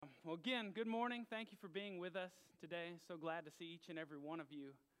Well, again, good morning. Thank you for being with us today. So glad to see each and every one of you.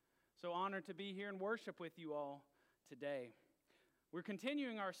 So honored to be here and worship with you all today. We're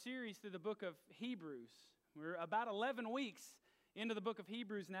continuing our series through the book of Hebrews. We're about 11 weeks into the book of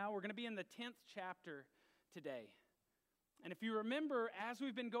Hebrews now. We're going to be in the 10th chapter today. And if you remember, as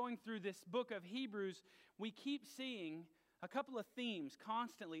we've been going through this book of Hebrews, we keep seeing a couple of themes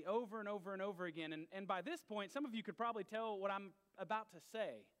constantly over and over and over again. And by this point, some of you could probably tell what I'm about to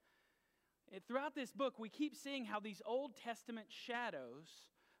say. Throughout this book, we keep seeing how these Old Testament shadows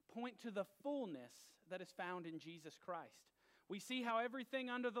point to the fullness that is found in Jesus Christ. We see how everything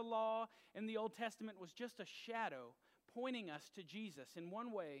under the law in the Old Testament was just a shadow pointing us to Jesus in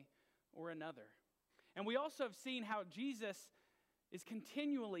one way or another. And we also have seen how Jesus is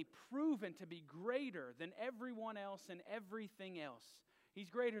continually proven to be greater than everyone else and everything else. He's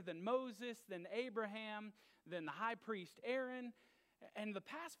greater than Moses, than Abraham, than the high priest Aaron. And the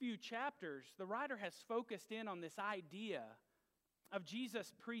past few chapters, the writer has focused in on this idea of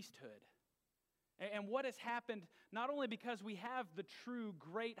Jesus' priesthood. And what has happened, not only because we have the true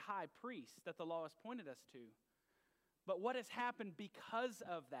great high priest that the law has pointed us to, but what has happened because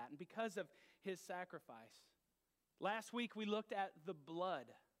of that and because of his sacrifice. Last week we looked at the blood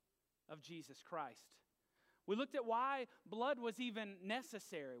of Jesus Christ. We looked at why blood was even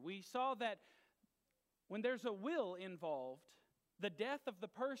necessary. We saw that when there's a will involved, the death of the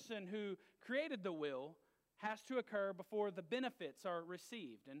person who created the will has to occur before the benefits are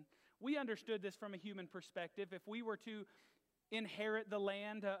received. And we understood this from a human perspective. If we were to inherit the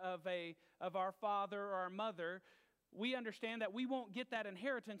land of our father or our mother, we understand that we won't get that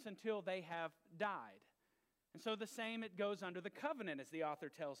inheritance until they have died. And so the same, it goes under the covenant, as the author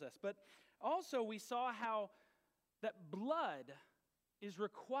tells us. But also we saw how that blood is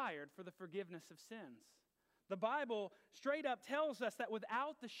required for the forgiveness of sins. The Bible straight up tells us that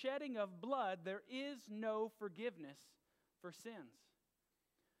without the shedding of blood, there is no forgiveness for sins.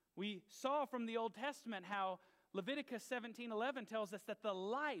 We saw from the Old Testament how Leviticus 17:11 tells us that the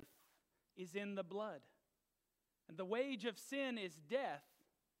life is in the blood. And the wage of sin is death,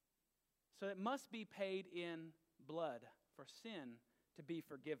 so it must be paid in blood for sin to be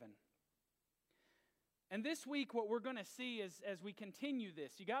forgiven. And this week, what we're going to see is, as we continue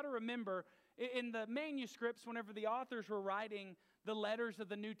this, you got to remember, in the manuscripts, whenever the authors were writing the letters of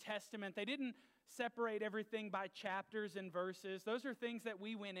the New Testament, they didn't separate everything by chapters and verses. Those are things that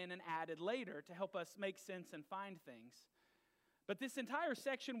we went in and added later to help us make sense and find things. But this entire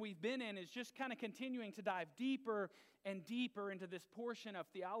section we've been in is just kind of continuing to dive deeper and deeper into this portion of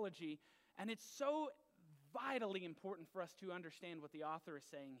theology. And it's so vitally important for us to understand what the author is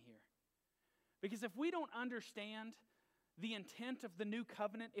saying here. Because if we don't understand the intent of the new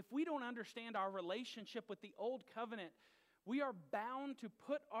covenant, if we don't understand our relationship with the old covenant, we are bound to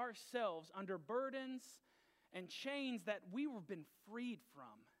put ourselves under burdens and chains that we have been freed from.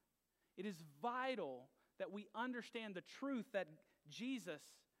 It is vital that we understand the truth that Jesus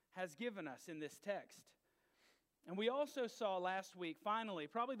has given us in this text. And we also saw last week, finally,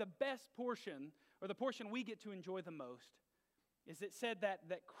 probably the best portion, or the portion we get to enjoy the most, is it said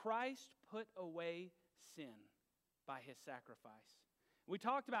that Christ put away sin by his sacrifice. We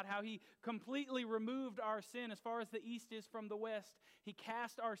talked about how he completely removed our sin as far as the east is from the west. He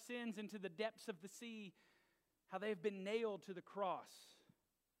cast our sins into the depths of the sea, how they have been nailed to the cross.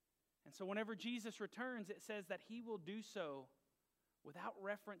 And so whenever Jesus returns, it says that he will do so without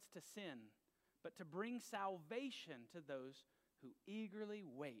reference to sin, but to bring salvation to those who eagerly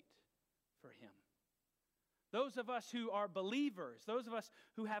wait for him. Those of us who are believers, those of us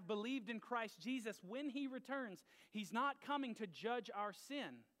who have believed in Christ Jesus, when he returns, he's not coming to judge our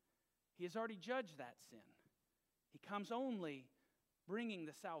sin. He has already judged that sin. He comes only bringing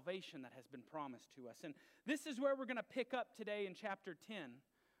the salvation that has been promised to us. And this is where we're going to pick up today in chapter 10.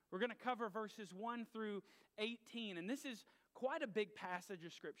 We're going to cover verses 1 through 18. And this is quite a big passage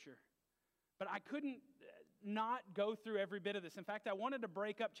of Scripture. But I couldn't not go through every bit of this. In fact, I wanted to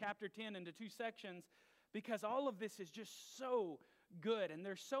break up chapter 10 into two sections because all of this is just so good. And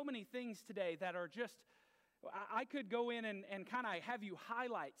there's so many things today that are just, I could go in and kind of have you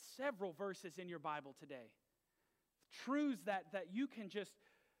highlight several verses in your Bible today. Truths that you can just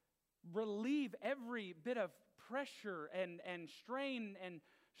relieve every bit of pressure and strain and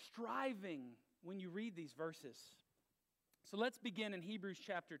striving when you read these verses. So let's begin in Hebrews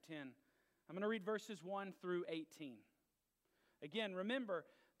chapter 10. I'm going to read verses 1 through 18. Again, remember,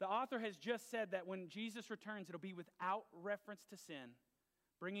 the author has just said that when Jesus returns, it'll be without reference to sin,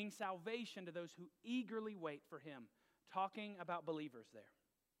 bringing salvation to those who eagerly wait for him, talking about believers there.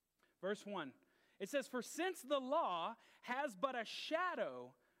 Verse 1, it says, "For since the law has but a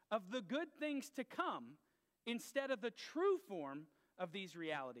shadow of the good things to come instead of the true form of these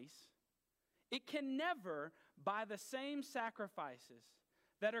realities, it can never, by the same sacrifices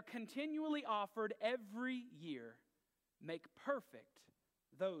that are continually offered every year, make perfect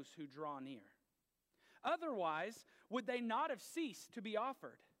those who draw near. Otherwise, would they not have ceased to be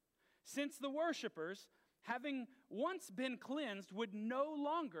offered, since the worshipers, having once been cleansed, would no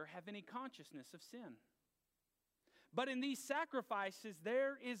longer have any consciousness of sin? But in these sacrifices,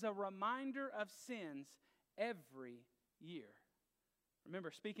 there is a reminder of sins every year.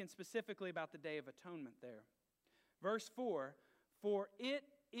 Remember, speaking specifically about the Day of Atonement there. Verse 4, for it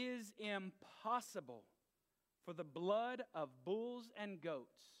is impossible for the blood of bulls and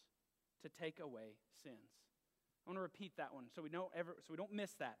goats to take away sins. I want to repeat that one so we don't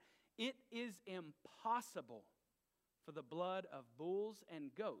miss that. It is impossible for the blood of bulls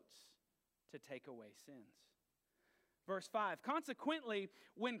and goats to take away sins. Verse 5, consequently,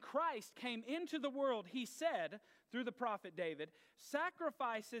 when Christ came into the world, he said, through the prophet David,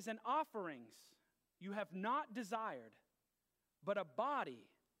 sacrifices and offerings you have not desired, but a body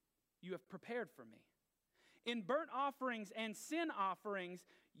you have prepared for me. In burnt offerings and sin offerings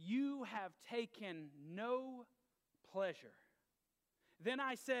you have taken no pleasure. Then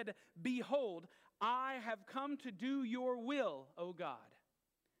I said, behold, I have come to do your will, O God,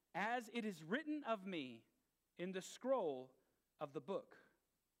 as it is written of me in the scroll of the book.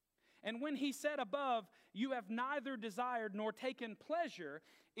 And when he said above, you have neither desired nor taken pleasure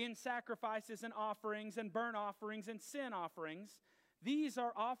in sacrifices and offerings and burnt offerings and sin offerings, these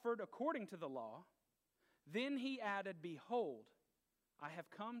are offered according to the law. Then he added, behold, I have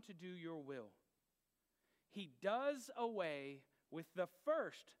come to do your will. He does away with the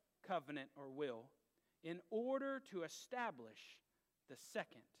first covenant or will in order to establish the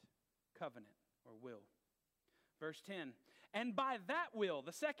second covenant or will. Verse 10, and by that will,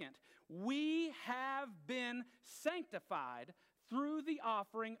 the second, we have been sanctified through the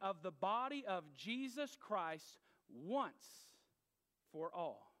offering of the body of Jesus Christ once for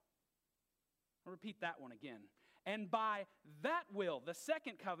all. I'll repeat that one again. And by that will, the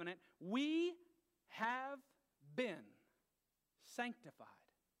second covenant, we have been sanctified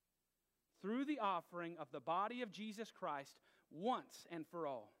through the offering of the body of Jesus Christ once and for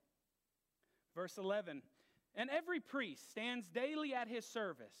all. Verse 11, and every priest stands daily at his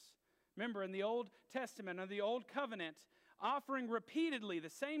service. Remember, in the Old Testament, or the Old Covenant, offering repeatedly the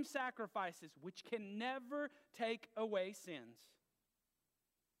same sacrifices which can never take away sins.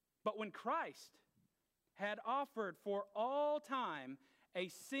 But when Christ had offered for all time a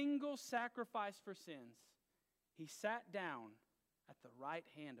single sacrifice for sins, he sat down at the right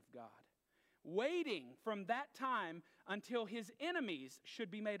hand of God, waiting from that time until his enemies should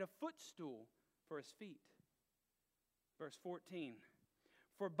be made a footstool for his feet. Verse 14,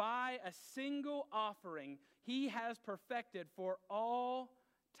 for by a single offering he has perfected for all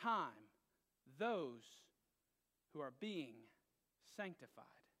time those who are being sanctified.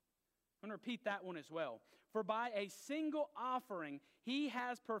 I'm going to repeat that one as well. For by a single offering he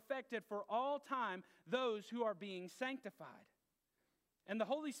has perfected for all time those who are being sanctified. And the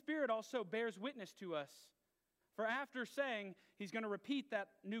Holy Spirit also bears witness to us. For after saying he's going to repeat that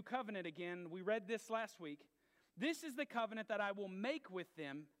new covenant again, we read this last week. This is the covenant that I will make with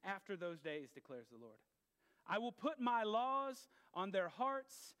them after those days, declares the Lord. I will put my laws on their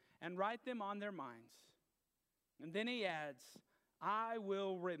hearts and write them on their minds. And then he adds, I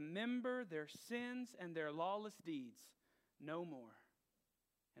will remember their sins and their lawless deeds no more.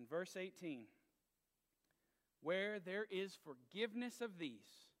 And verse 18, where there is forgiveness of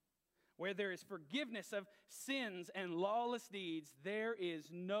these, where there is forgiveness of sins and lawless deeds, there is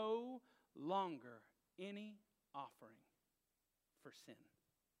no longer any offering for sin.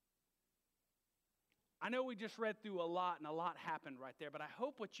 I know we just read through a lot and a lot happened right there, but I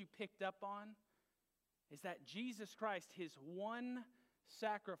hope what you picked up on is that Jesus Christ, his one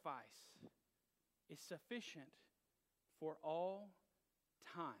sacrifice, is sufficient for all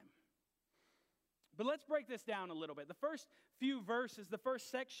time. But let's break this down a little bit. The first few verses, the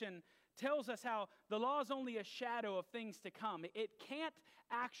first section, tells us how the law is only a shadow of things to come. It can't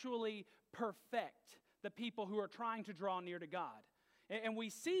actually perfect the people who are trying to draw near to God. And we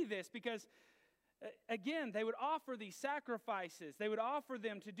see this because, again, they would offer these sacrifices. They would offer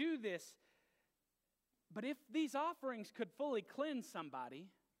them to do this. But if these offerings could fully cleanse somebody,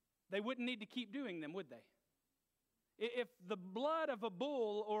 they wouldn't need to keep doing them, would they? If the blood of a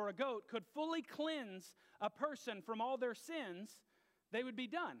bull or a goat could fully cleanse a person from all their sins, they would be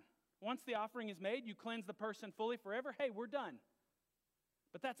done. Once the offering is made, you cleanse the person fully forever. Hey, we're done.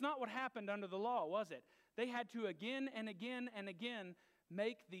 But that's not what happened under the law, was it? They had to again and again and again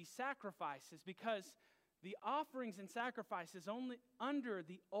make these sacrifices because the offerings and sacrifices only under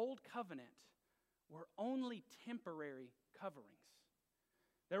the old covenant were only temporary coverings.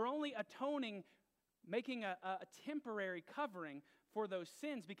 They're only atoning, making a temporary covering for those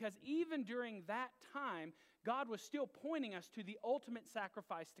sins, because even during that time, God was still pointing us to the ultimate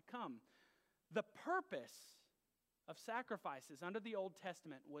sacrifice to come. The purpose of sacrifices under the Old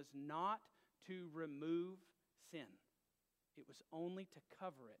Testament was not to remove sin. It was only to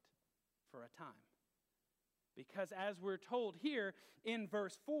cover it for a time. Because as we're told here in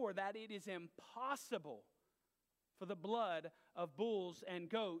verse 4, that it is impossible for the blood of bulls and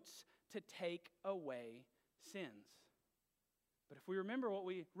goats to take away sins. But if we remember what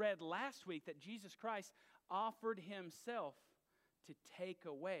we read last week, that Jesus Christ offered himself to take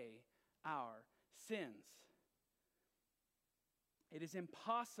away our sins. It is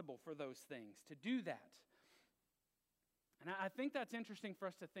impossible for those things to do that. And I think that's interesting for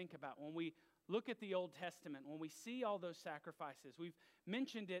us to think about when we look at the Old Testament, when we see all those sacrifices. We've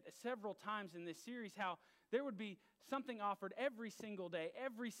mentioned it several times in this series, how there would be something offered every single day,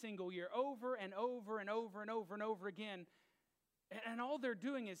 every single year, over and over and over and over and over again. And all they're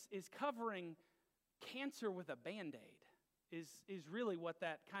doing is covering cancer with a Band-Aid, is really what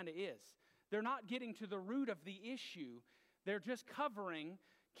that kind of is. They're not getting to the root of the issue. They're just covering,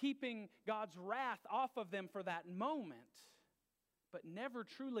 keeping God's wrath off of them for that moment, but never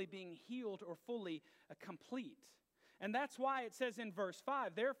truly being healed or fully complete. And that's why it says in verse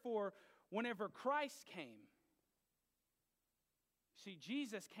 5, therefore, whenever Christ came, see,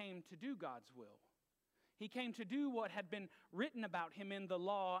 Jesus came to do God's will. He came to do what had been written about him in the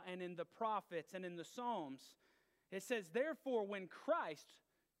law and in the prophets and in the Psalms. It says, therefore, when Christ,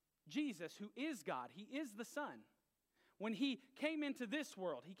 Jesus, who is God, he is the Son, when he came into this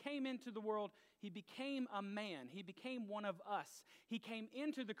world, he came into the world, he became a man. He became one of us. He came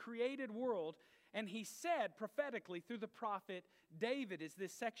into the created world, and he said prophetically through the prophet David, is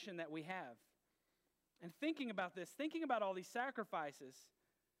this section that we have. And thinking about this, thinking about all these sacrifices,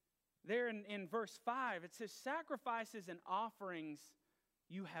 there in verse 5, it says, sacrifices and offerings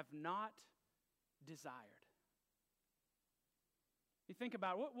you have not desired. You think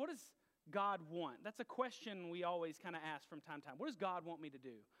about what does God want? That's a question we always kind of ask from time to time. What does God want me to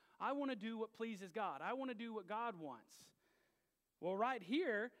do? I want to do what pleases God. I want to do what God wants. Well, right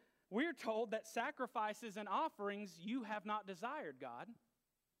here, we're told that sacrifices and offerings you have not desired, God.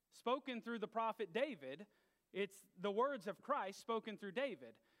 Spoken through the prophet David, it's the words of Christ spoken through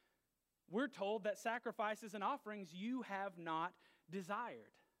David. We're told that sacrifices and offerings you have not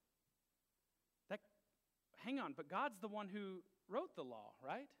desired. Hang on, but God's the one who wrote the law,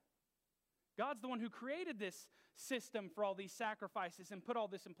 right? God's the one who created this system for all these sacrifices and put all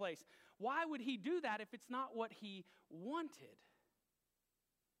this in place. Why would he do that if it's not what he wanted?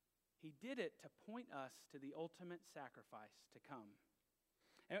 He did it to point us to the ultimate sacrifice to come.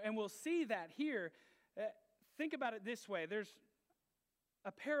 And we'll see that here. Think about it this way. There's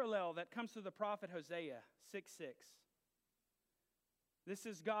a parallel that comes through the prophet Hosea 6:6. This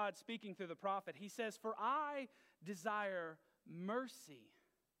is God speaking through the prophet. He says, for I desire mercy,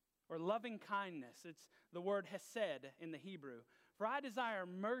 or loving kindness. It's the word hesed in the Hebrew. For I desire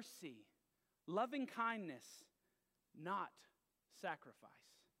mercy, loving kindness, not sacrifice.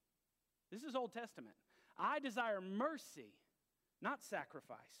 This is Old Testament. I desire mercy, not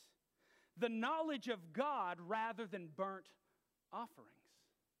sacrifice. The knowledge of God rather than burnt offerings.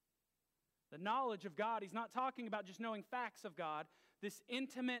 The knowledge of God, he's not talking about just knowing facts of God. This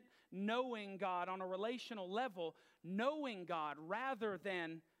intimate knowing God on a relational level, knowing God rather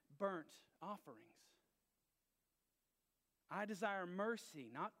than burnt offerings. I desire mercy,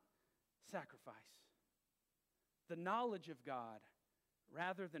 not sacrifice. The knowledge of God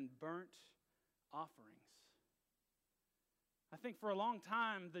rather than burnt offerings. I think for a long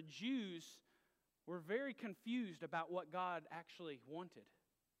time the Jews were very confused about what God actually wanted.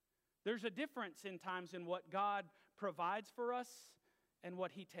 There's a difference in times in what God provides for us and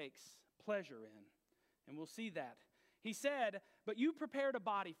what he takes pleasure in. And we'll see that. He said, but you prepared a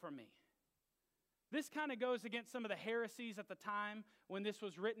body for me. This kind of goes against some of the heresies at the time when this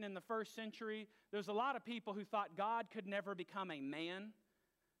was written in the first century. There's a lot of people who thought God could never become a man.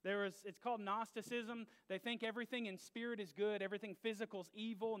 It's called Gnosticism. They think everything in spirit is good, everything physical is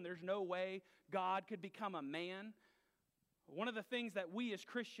evil, and there's no way God could become a man. One of the things that we as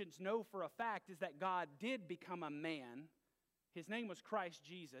Christians know for a fact is that God did become a man. His name was Christ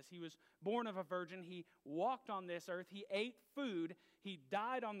Jesus. He was born of a virgin. He walked on this earth. He ate food. He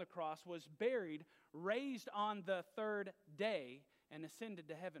died on the cross, was buried, raised on the third day, and ascended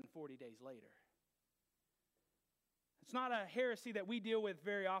to heaven 40 days later. It's not a heresy that we deal with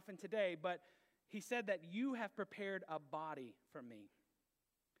very often today, but he said that you have prepared a body for me.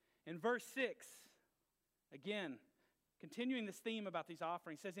 In verse 6, again, continuing this theme about these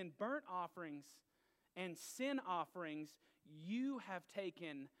offerings, says, in burnt offerings and sin offerings, you have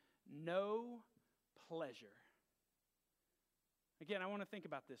taken no pleasure. Again, I want to think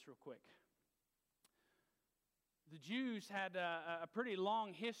about this real quick. The Jews had a pretty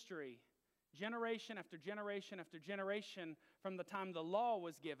long history, generation after generation after generation, from the time the law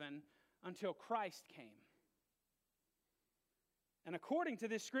was given until Christ came. And according to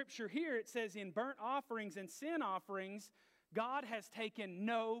this scripture here, it says, in burnt offerings and sin offerings, God has taken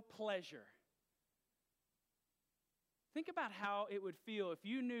no pleasure. Think about how it would feel if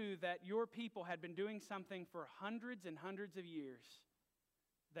you knew that your people had been doing something for hundreds and hundreds of years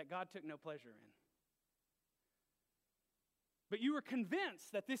that God took no pleasure in. But you were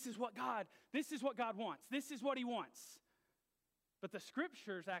convinced that this is what God wants. This is what He wants. But the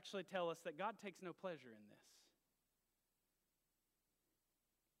scriptures actually tell us that God takes no pleasure in this.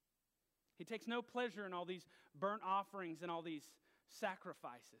 He takes no pleasure in all these burnt offerings and all these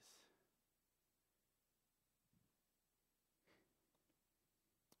sacrifices.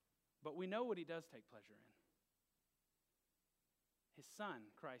 But we know what He does take pleasure in. His Son,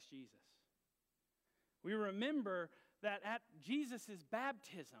 Christ Jesus. We remember that at Jesus'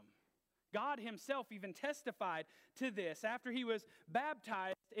 baptism, God Himself even testified to this. After He was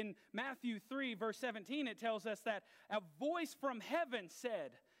baptized, in Matthew 3, verse 17, it tells us that a voice from heaven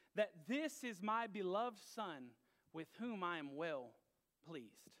said that this is my beloved Son with whom I am well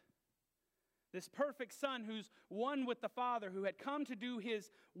pleased. This perfect Son who's one with the Father, who had come to do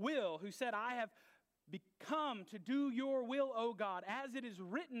His will, who said, I have come to do your will, O God, as it is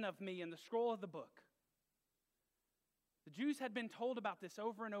written of me in the scroll of the book. The Jews had been told about this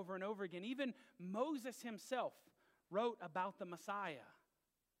over and over and over again. Even Moses himself wrote about the Messiah.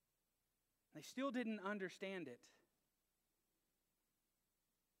 They still didn't understand it.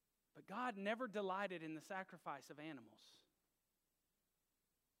 But God never delighted in the sacrifice of animals.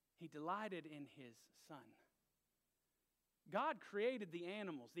 He delighted in His Son. God created the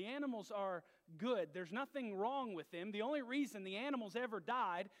animals. The animals are good. There's nothing wrong with them. The only reason the animals ever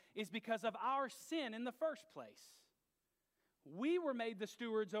died is because of our sin in the first place. We were made the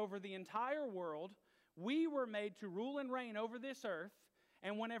stewards over the entire world. We were made to rule and reign over this earth.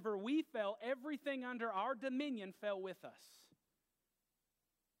 And whenever we fell, everything under our dominion fell with us.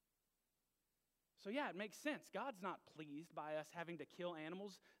 So yeah, it makes sense. God's not pleased by us having to kill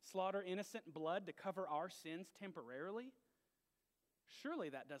animals, slaughter innocent blood to cover our sins temporarily. Surely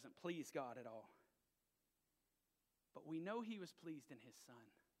that doesn't please God at all. But we know He was pleased in His Son.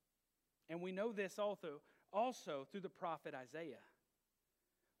 And we know this also through the prophet Isaiah,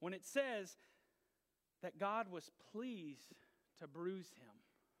 when it says that God was pleased to bruise Him.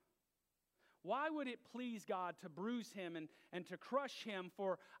 Why would it please God to bruise Him and to crush Him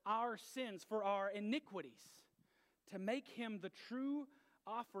for our sins, for our iniquities? To make Him the true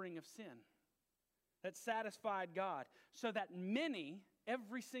offering of sin that satisfied God, so that many,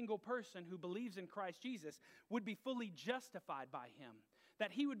 every single person who believes in Christ Jesus, would be fully justified by Him.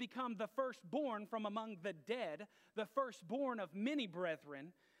 That He would become the firstborn from among the dead, the firstborn of many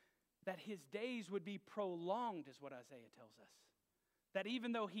brethren, that His days would be prolonged, is what Isaiah tells us. That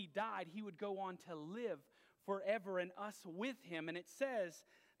even though He died, He would go on to live forever and us with Him. And it says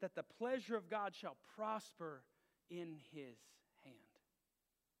that the pleasure of God shall prosper in His hand.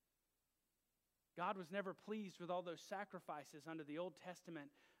 God was never pleased with all those sacrifices under the Old Testament,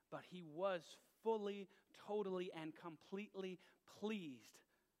 but He was fully, totally, and completely pleased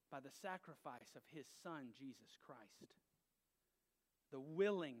by the sacrifice of His Son, Jesus Christ. The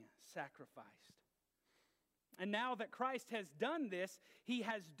willing sacrifice. And now that Christ has done this, He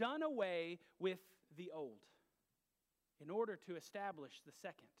has done away with the old in order to establish the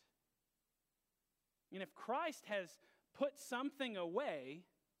second. And if Christ has put something away,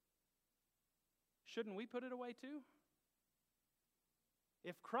 shouldn't we put it away too?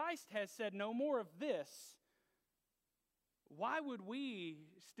 If Christ has said no more of this, why would we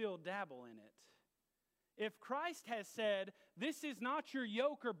still dabble in it? If Christ has said, this is not your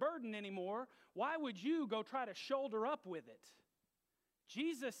yoke or burden anymore, why would you go try to shoulder up with it?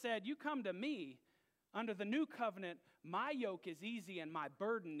 Jesus said, you come to me under the new covenant, my yoke is easy and my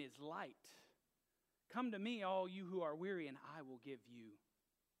burden is light. Come to me, all you who are weary, and I will give you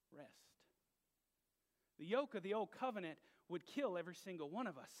rest. The yoke of the old covenant would kill every single one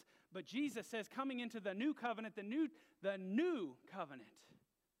of us. But Jesus says, coming into the new covenant, the new covenant,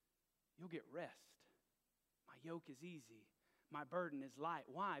 you'll get rest. My yoke is easy. My burden is light.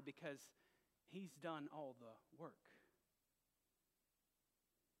 Why? Because He's done all the work.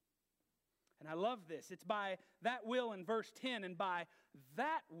 I love this. It's by that will in verse 10, and by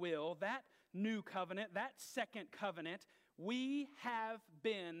that will, that new covenant, that second covenant, we have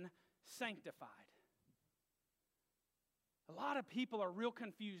been sanctified. A lot of people are real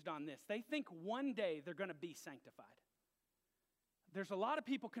confused on this. They think one day they're going to be sanctified. There's a lot of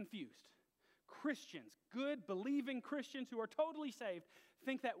people confused. Christians, good, believing Christians who are totally saved,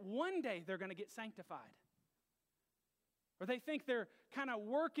 think that one day they're going to get sanctified. Or they think they're kind of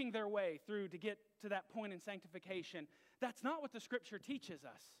working their way through to get to that point in sanctification. That's not what the Scripture teaches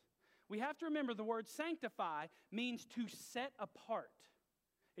us. We have to remember the word sanctify means to set apart.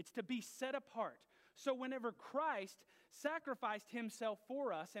 It's to be set apart. So whenever Christ sacrificed himself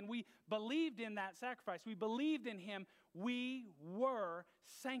for us and we believed in that sacrifice, we believed in him, we were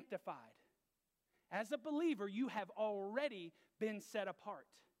sanctified. As a believer, you have already been set apart.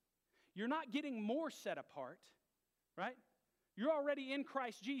 You're not getting more set apart, right? You're already in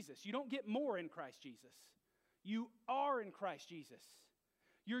Christ Jesus. You don't get more in Christ Jesus. You are in Christ Jesus.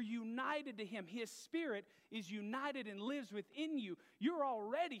 You're united to him. His Spirit is united and lives within you. You're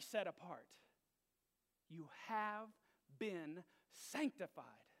already set apart. You have been sanctified.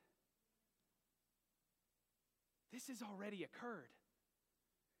 This has already occurred.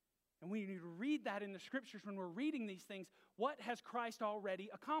 And we need to read that in the Scriptures when we're reading these things. What has Christ already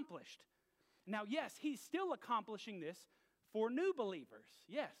accomplished? Now, yes, he's still accomplishing this for new believers.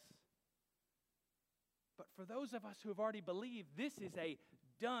 Yes. But for those of us who have already believed, this is a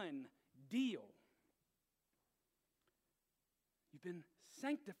done deal. You've been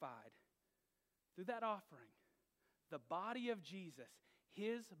sanctified through that offering. The body of Jesus,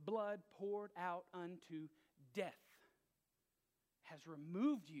 his blood poured out unto death, has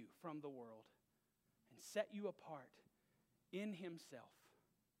removed you from the world and set you apart in himself,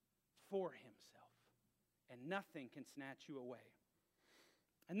 for himself, and nothing can snatch you away.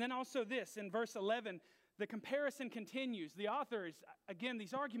 And then also this, in verse 11, the comparison continues. The author is, again,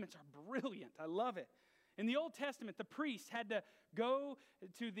 these arguments are brilliant. I love it. In the Old Testament, the priests had to go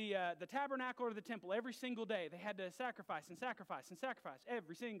to the tabernacle or the temple every single day. They had to sacrifice and sacrifice and sacrifice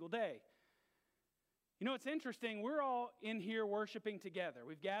every single day. You know, it's interesting. We're all in here worshiping together.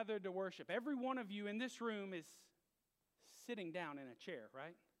 We've gathered to worship. Every one of you in this room is sitting down in a chair,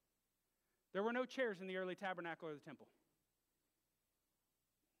 right? There were no chairs in the early tabernacle or the temple.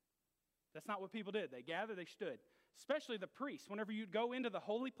 That's not what people did. They gathered, they stood. Especially the priests. Whenever you'd go into the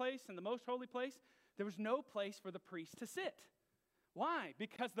holy place and the most holy place, there was no place for the priest to sit. Why?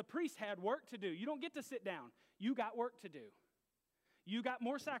 Because the priest had work to do. You don't get to sit down. You got work to do. You got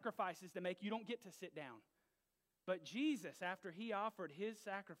more sacrifices to make. You don't get to sit down. But Jesus, after he offered his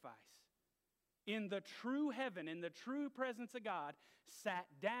sacrifice, in the true heaven, in the true presence of God, sat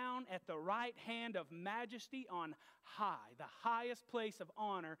down at the right hand of majesty on high, the highest place of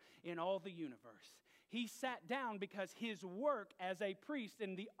honor in all the universe. He sat down because his work as a priest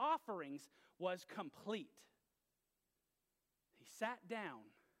in the offerings was complete. He sat down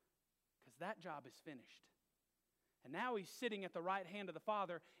because that job is finished. And now he's sitting at the right hand of the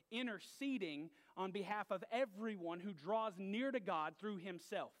Father, interceding on behalf of everyone who draws near to God through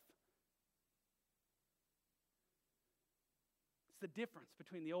himself. It's the difference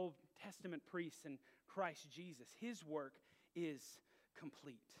between the Old Testament priests and Christ Jesus. His work is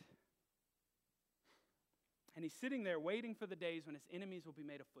complete. And he's sitting there waiting for the days when his enemies will be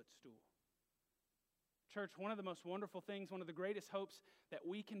made a footstool. Church, one of the most wonderful things, one of the greatest hopes that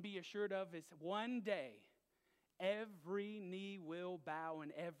we can be assured of is one day every knee will bow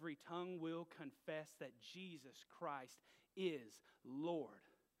and every tongue will confess that Jesus Christ is Lord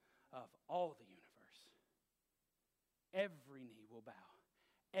of all the universe. Every knee will bow.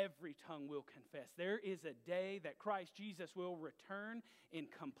 Every tongue will confess. There is a day that Christ Jesus will return in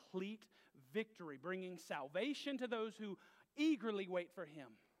complete victory, bringing salvation to those who eagerly wait for him,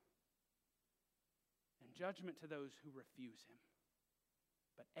 and judgment to those who refuse him.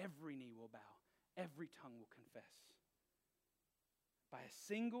 But every knee will bow. Every tongue will confess. By a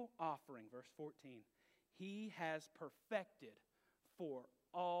single offering, verse 14, he has perfected for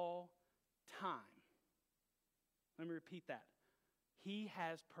all time. Let me repeat that. He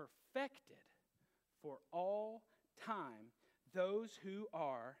has perfected for all time those who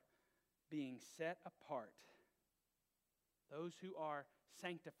are being set apart, those who are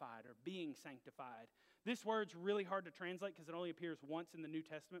sanctified or being sanctified. This word's really hard to translate because it only appears once in the New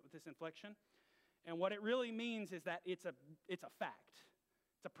Testament with this inflection. And what it really means is that it's a fact.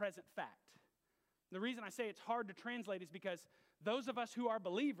 It's a present fact. The reason I say it's hard to translate is because those of us who are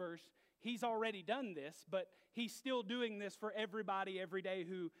believers, he's already done this, but he's still doing this for everybody every day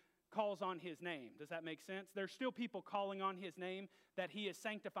who calls on his name. Does that make sense? There's still people calling on his name that he is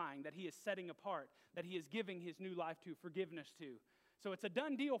sanctifying, that he is setting apart, that he is giving his new life to, forgiveness to. So it's a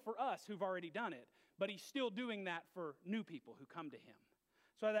done deal for us who've already done it, but he's still doing that for new people who come to him.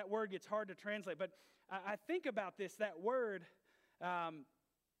 So that word gets hard to translate. But I think about this, that word,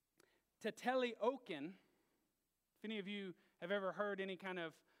 tetelioken. If any of you have ever heard any kind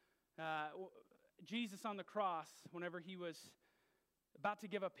of Jesus on the cross, whenever he was about to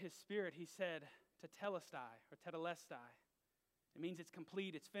give up his spirit, he said tetelestai or tetelestai. It means it's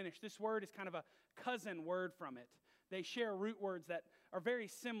complete, it's finished. This word is kind of a cousin word from it. They share root words that are very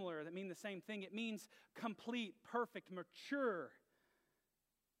similar, that mean the same thing. It means complete, perfect, mature.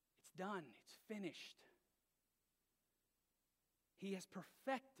 It's done, it's finished. He has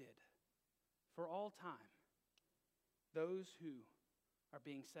perfected for all time those who are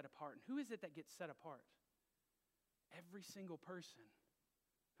being set apart. And who is it that gets set apart? Every single person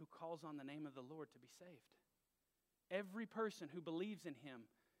who calls on the name of the Lord to be saved. Every person who believes in him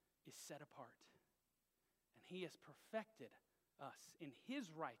is set apart. And he has perfected us in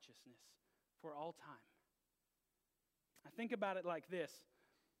his righteousness for all time. I think about it like this.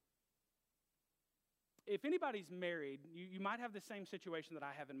 If anybody's married, you might have the same situation that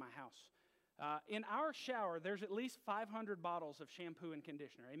I have in my house. In our shower, there's at least 500 bottles of shampoo and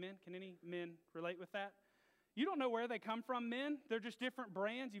conditioner. Amen? Can any men relate with that? You don't know where they come from, men. They're just different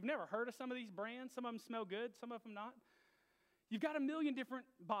brands. You've never heard of some of these brands. Some of them smell good, some of them not. You've got a million different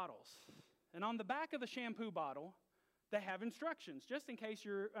bottles. And on the back of the shampoo bottle, they have instructions, just in case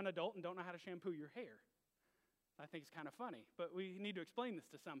you're an adult and don't know how to shampoo your hair. I think it's kind of funny, but we need to explain this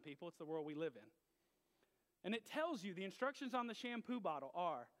to some people. It's the world we live in. And it tells you, the instructions on the shampoo bottle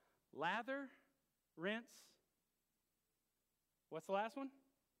are lather, rinse. What's the last one?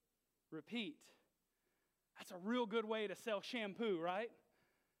 Repeat. That's a real good way to sell shampoo, right?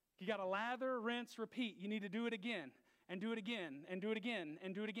 You got to lather, rinse, repeat. You need to do it again, and do it again, and do it again,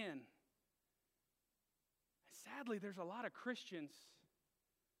 and do it again. Sadly, there's a lot of Christians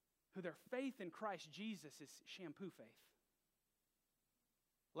who their faith in Christ Jesus is shampoo faith.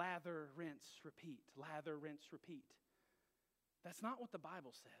 Lather, rinse, repeat. Lather, rinse, repeat. That's not what the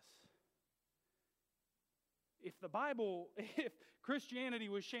Bible says. If Christianity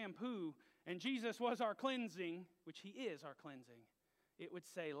was shampoo and Jesus was our cleansing, which he is our cleansing, it would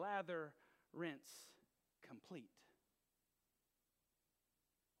say lather, rinse, complete.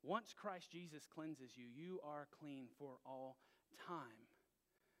 Once Christ Jesus cleanses you, you are clean for all time.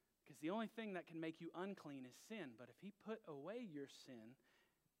 Because the only thing that can make you unclean is sin. But if he put away your sin,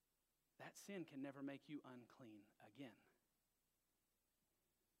 that sin can never make you unclean again.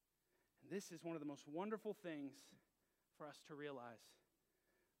 And this is one of the most wonderful things for us to realize.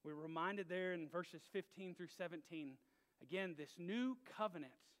 We're reminded there in verses 15 through 17, again, this new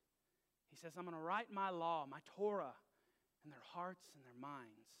covenant. He says, I'm going to write my law, my Torah, in their hearts and their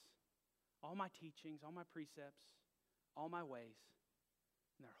minds. All my teachings, all my precepts, all my ways,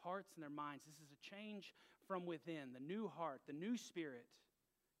 in their hearts and their minds. This is a change from within, the new heart, the new spirit,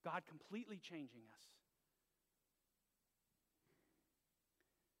 God completely changing us.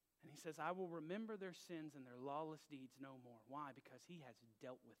 And he says, I will remember their sins and their lawless deeds no more. Why? Because he has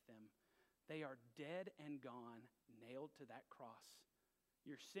dealt with them. They are dead and gone, nailed to that cross.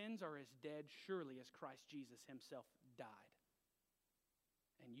 Your sins are as dead surely as Christ Jesus himself died.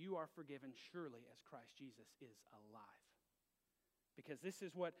 And you are forgiven surely as Christ Jesus is alive. Because this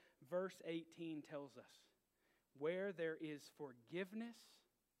is what verse 18 tells us. Where there is forgiveness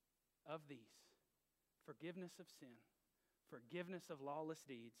of these, forgiveness of sin, forgiveness of lawless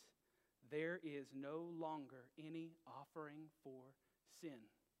deeds, there is no longer any offering for sin.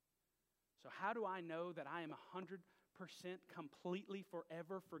 So how do I know that I am 100% completely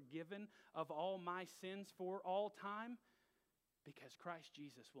forever forgiven of all my sins for all time? Because Christ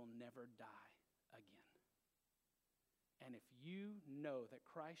Jesus will never die again. And if you know that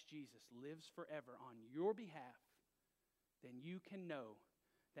Christ Jesus lives forever on your behalf, then you can know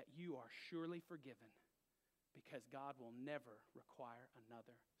that you are surely forgiven because God will never require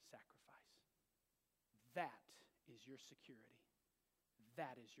another sacrifice. That is your security.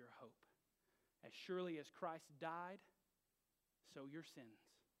 That is your hope. As surely as Christ died, so your sins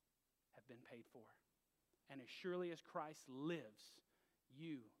have been paid for. And as surely as Christ lives,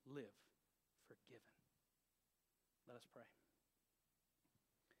 you live forgiven. Let us pray.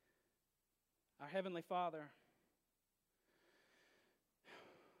 Our Heavenly Father,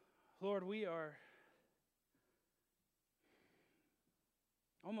 Lord, we are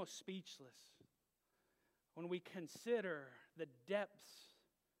almost speechless when we consider the depths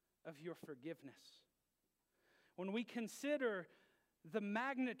of your forgiveness. When we consider the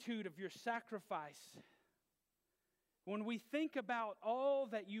magnitude of your sacrifice, when we think about all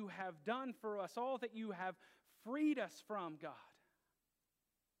that you have done for us, all that you have freed us from, God,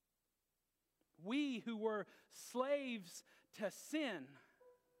 we who were slaves to sin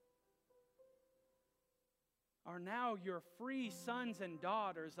are now your free sons and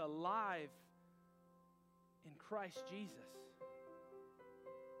daughters alive in Christ Jesus.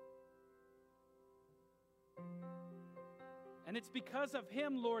 And it's because of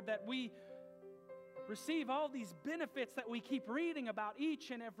Him, Lord, that we receive all these benefits that we keep reading about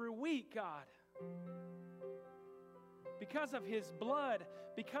each and every week, God. Because of His blood,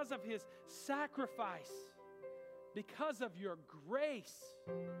 because of His sacrifice, because of your grace.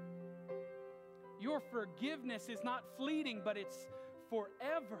 Your forgiveness is not fleeting, but it's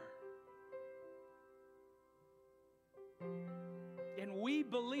forever. And we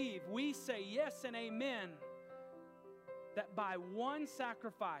believe, we say yes and amen, that by one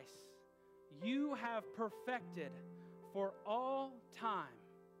sacrifice, you have perfected for all time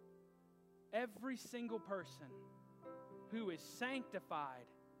every single person who is sanctified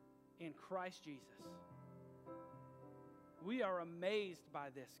in Christ Jesus. We are amazed by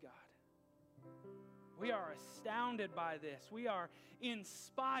this, God. We are astounded by this. We are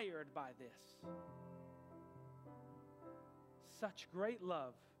inspired by this. Such great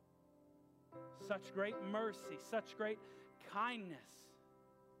love, such great mercy, such great kindness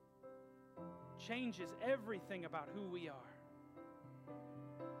changes everything about who we are.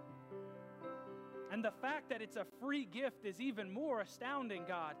 And the fact that it's a free gift is even more astounding,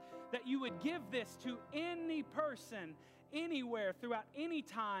 God, that you would give this to any person, anywhere, throughout any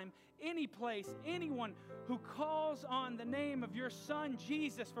time, any place, anyone who calls on the name of your Son,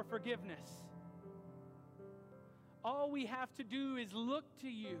 Jesus, for forgiveness. All we have to do is look to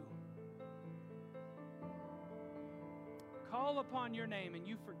you, call upon your name, and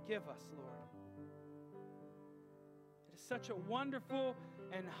you forgive us, Lord. It is such a wonderful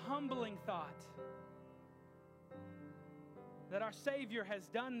and humbling thought that our Savior has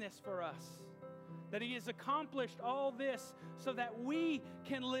done this for us, that He has accomplished all this so that we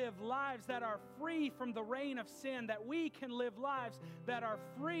can live lives that are free from the reign of sin, that we can live lives that are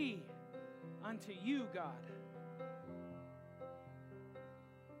free unto you, God.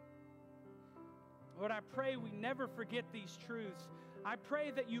 Lord, I pray we never forget these truths. I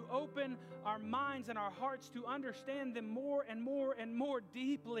pray that you open our minds and our hearts to understand them more and more and more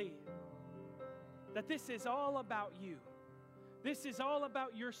deeply. That this is all about you. This is all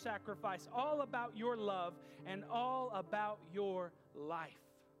about your sacrifice, all about your love, and all about your life.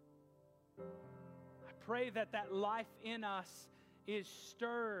 I pray that that life in us is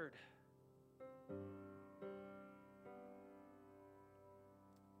stirred.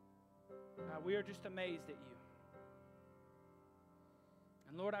 We are just amazed at you.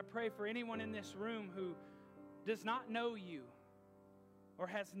 And Lord, I pray for anyone in this room who does not know you or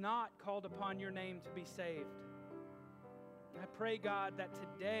has not called upon your name to be saved. I pray, God, that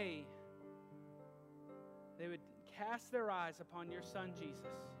today they would cast their eyes upon your Son,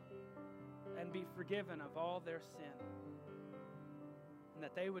 Jesus, and be forgiven of all their sin, and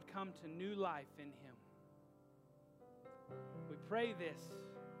that they would come to new life in Him. We pray this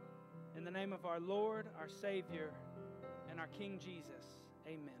in the name of our Lord, our Savior, and our King Jesus.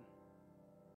 Amen.